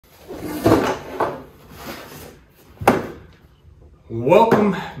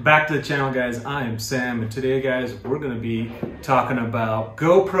Welcome back to the channel, guys. I am Sam, and today, guys, we're going to be talking about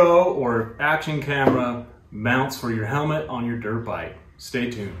GoPro or action camera mounts for your helmet on your dirt bike. Stay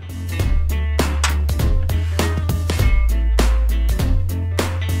tuned.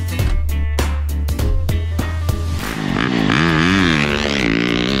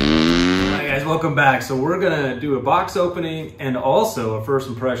 Welcome back. So we're gonna do a box opening and also a first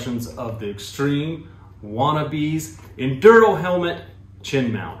impressions of the Extreme Wannabes Enduro Helmet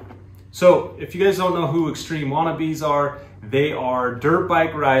Chin Mount. So if you guys don't know who Extreme Wannabes are, they are dirt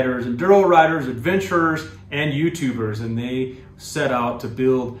bike riders, enduro riders, adventurers, and YouTubers, and they set out to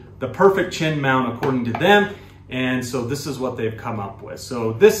build the perfect chin mount according to them. And so this is what they've come up with.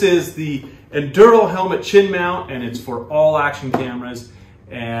 So this is the Enduro Helmet Chin Mount, and it's for all action cameras.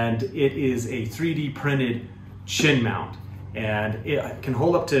 And it is a 3D printed chin mount, and it can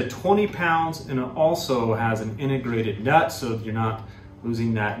hold up to 20 pounds, and it also has an integrated nut, so you're not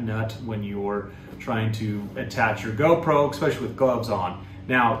losing that nut when you're trying to attach your GoPro, especially with gloves on.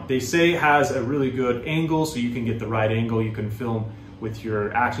 Now, they say it has a really good angle, so you can get the right angle. You can film with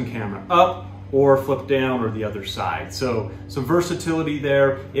your action camera up or flip down or the other side. So some versatility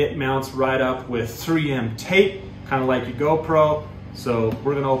there. It mounts right up with 3M tape, kind of like your GoPro. So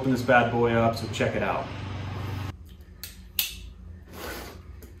we're gonna open this bad boy up, so check it out.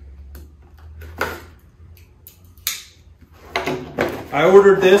 I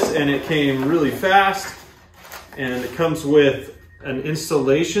ordered this and it came really fast, and it comes with an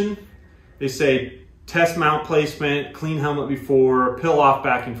installation. They say test mount placement, clean helmet before, peel off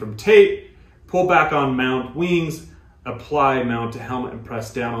backing from tape, pull back on mount wings, apply mount to helmet and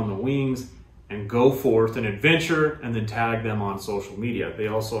press down on the wings, and go forth and adventure, and then tag them on social media. They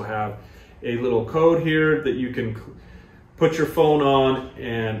also have a little code here that you can put your phone on,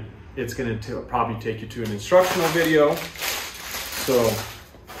 and it's gonna probably take you to an instructional video.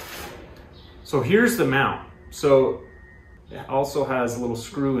 So here's the mount. So it also has a little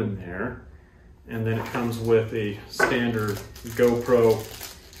screw in there, and then it comes with a standard GoPro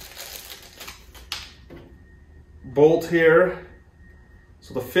bolt here.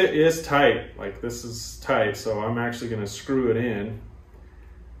 So the fit is tight, like this is tight, so I'm actually gonna screw it in.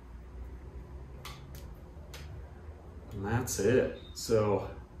 And that's it. So,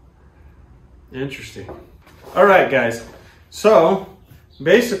 interesting. All right, guys. So,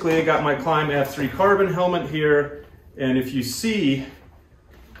 basically I got my Climb F3 carbon helmet here, and if you see,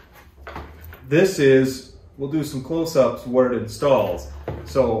 this is, we'll do some close-ups where it installs.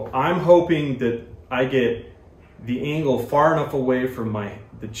 So I'm hoping that I get the angle far enough away from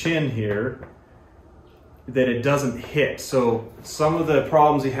the chin here that it doesn't hit. So some of the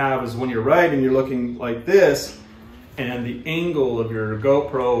problems you have is when you're riding, you're looking like this, and the angle of your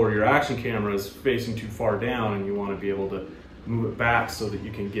GoPro or your action camera is facing too far down, and you want to be able to move it back so that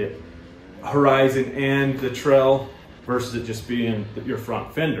you can get horizon and the trail versus it just being your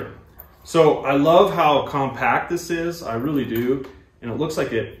front fender. So I love how compact this is, I really do, and it looks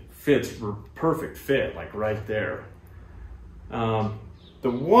like it fits, perfect fit, like right there. The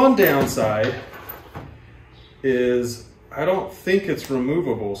one downside is I don't think it's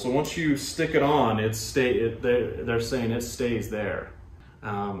removable. So once you stick it on, they're saying it stays there.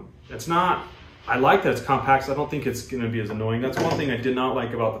 It's not, I like that it's compact, so I don't think it's gonna be as annoying. That's one thing I did not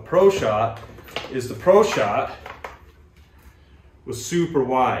like about the Proshot, is the Proshot was super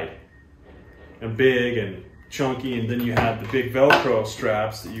wide and big and chunky, and then you had the big Velcro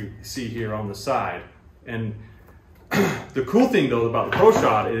straps that you see here on the side. And the cool thing though about the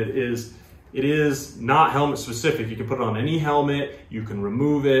Proshot is it is not helmet specific. You can put it on any helmet, you can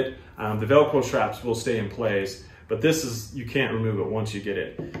remove it. The Velcro straps will stay in place, but this is, you can't remove it once you get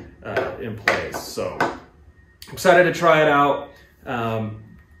it in place. So excited to try it out.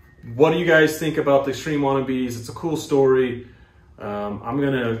 What do you guys think about the Extreme Wannabes? It's a cool story. I'm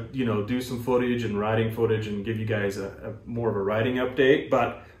gonna, do some footage and riding footage and give you guys more of a riding update.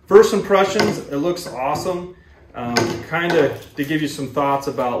 But first impressions, it looks awesome. Kind of to give you some thoughts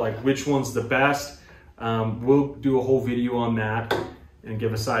about like which one's the best. We'll do a whole video on that and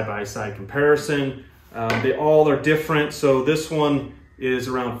give a side-by-side comparison. They all are different. So this one is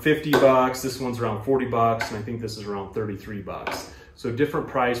around 50 bucks. This one's around 40 bucks. And I think this is around 33 bucks. So different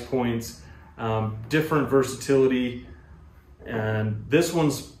price points, different versatility. And this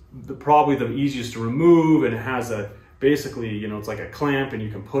one's probably the easiest to remove, and it has basically, it's like a clamp, and you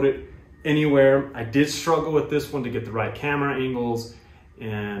can put it anywhere. I did struggle with this one to get the right camera angles,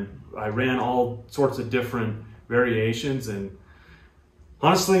 and I ran all sorts of different variations, and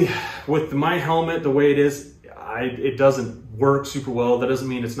honestly, with my helmet the way it is, it doesn't work super well. That doesn't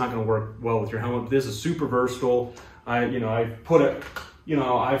mean it's not going to work well with your helmet. This is super versatile. I put it,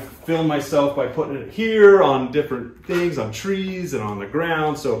 I film myself by putting it here on different things, on trees and on the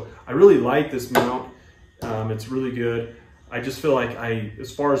ground. So I really like this mount. It's really good. I just feel like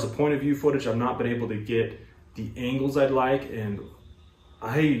as far as the point of view footage, I've not been able to get the angles I'd like, and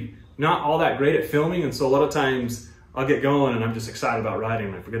I'm not all that great at filming, and so a lot of times I'll get going and I'm just excited about riding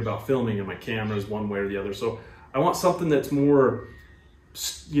and I forget about filming, and my camera's one way or the other. So I want something that's more,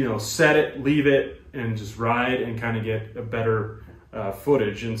 set it, leave it, and just ride and kind of get a better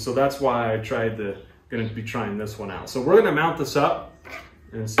footage. And so that's why I'm going to be trying this one out. So we're going to mount this up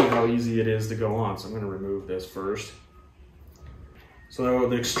and see how easy it is to go on. So I'm going to remove this first. So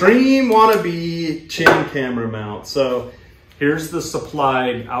the Extreme Wannabe chin camera mount. So here's the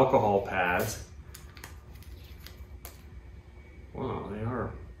supplied alcohol pads. Wow, they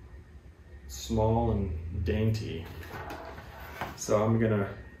are small and dainty. So I'm gonna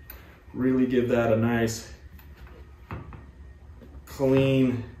really give that a nice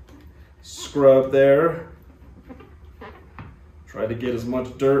clean scrub there. Try to get as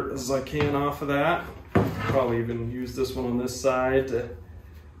much dirt as I can off of that. Probably even use this one on this side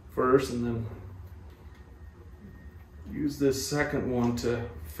first, and then use this second one to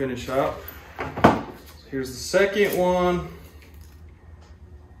finish up. So here's the second one.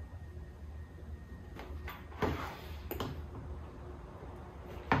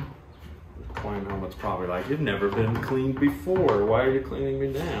 The climb helmet's probably like, you've never been cleaned before. Why are you cleaning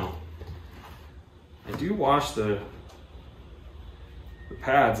me now? I do wash the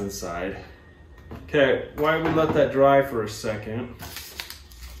pads inside. Okay, why don't we let that dry for a second?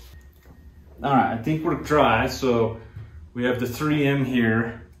 All right, I think we're dry, so we have the 3M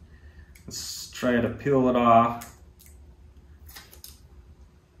here. Let's try to peel it off.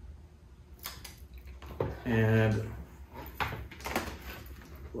 And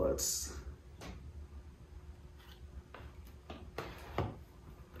let's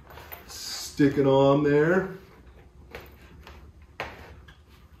stick it on there.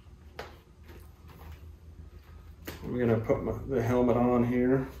 I'm gonna put the helmet on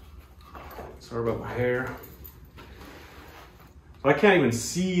here. Sorry about my hair. So I can't even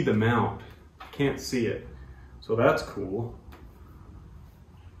see the mount. I can't see it. So that's cool.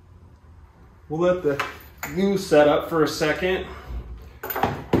 We'll let the glue set up for a second.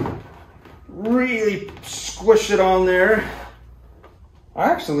 Really squish it on there. I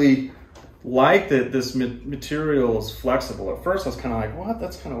actually like that this material is flexible. At first I was kind of like, what?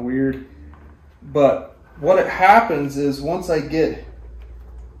 That's kind of weird. But what happens is once I get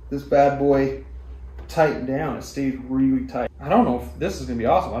this bad boy tightened down, it stays really tight. I don't know if this is gonna be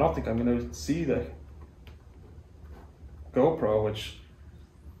awesome. I don't think I'm gonna see the GoPro, which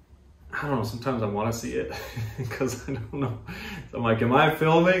I don't know, sometimes I wanna see it because I don't know. So I'm like, am I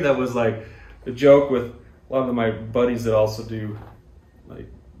filming? That was like the joke with a lot of my buddies that also do like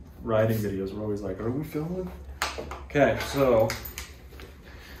riding videos. We're always like, are we filming? Okay, so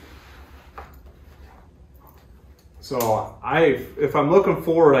if I'm looking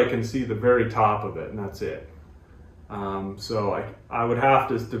forward, I can see the very top of it, and that's it. So I would have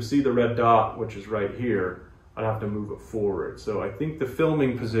to see the red dot, which is right here, I'd have to move it forward. So I think the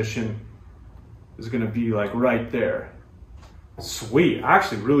filming position is gonna be like right there. Sweet, I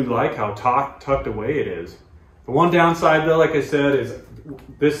actually really like how tucked away it is. The one downside though, like I said, is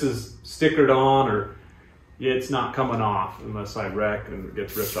this is stickered on, or it's not coming off unless I wreck and it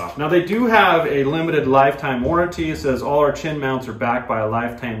gets ripped off. Now they do have a limited lifetime warranty. It says all our chin mounts are backed by a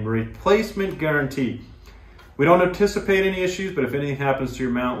lifetime replacement guarantee. We don't anticipate any issues, but if anything happens to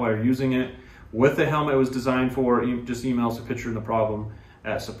your mount while you're using it with the helmet it was designed for, just email us a picture of the problem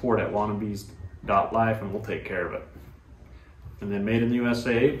at support@wannabes.life and we'll take care of it. And then made in the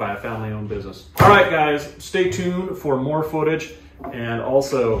USA by a family-owned business. All right, guys, stay tuned for more footage and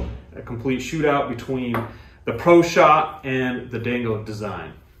also a complete shootout between the Proshot and the Dango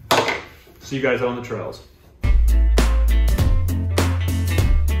design. See you guys out on the trails.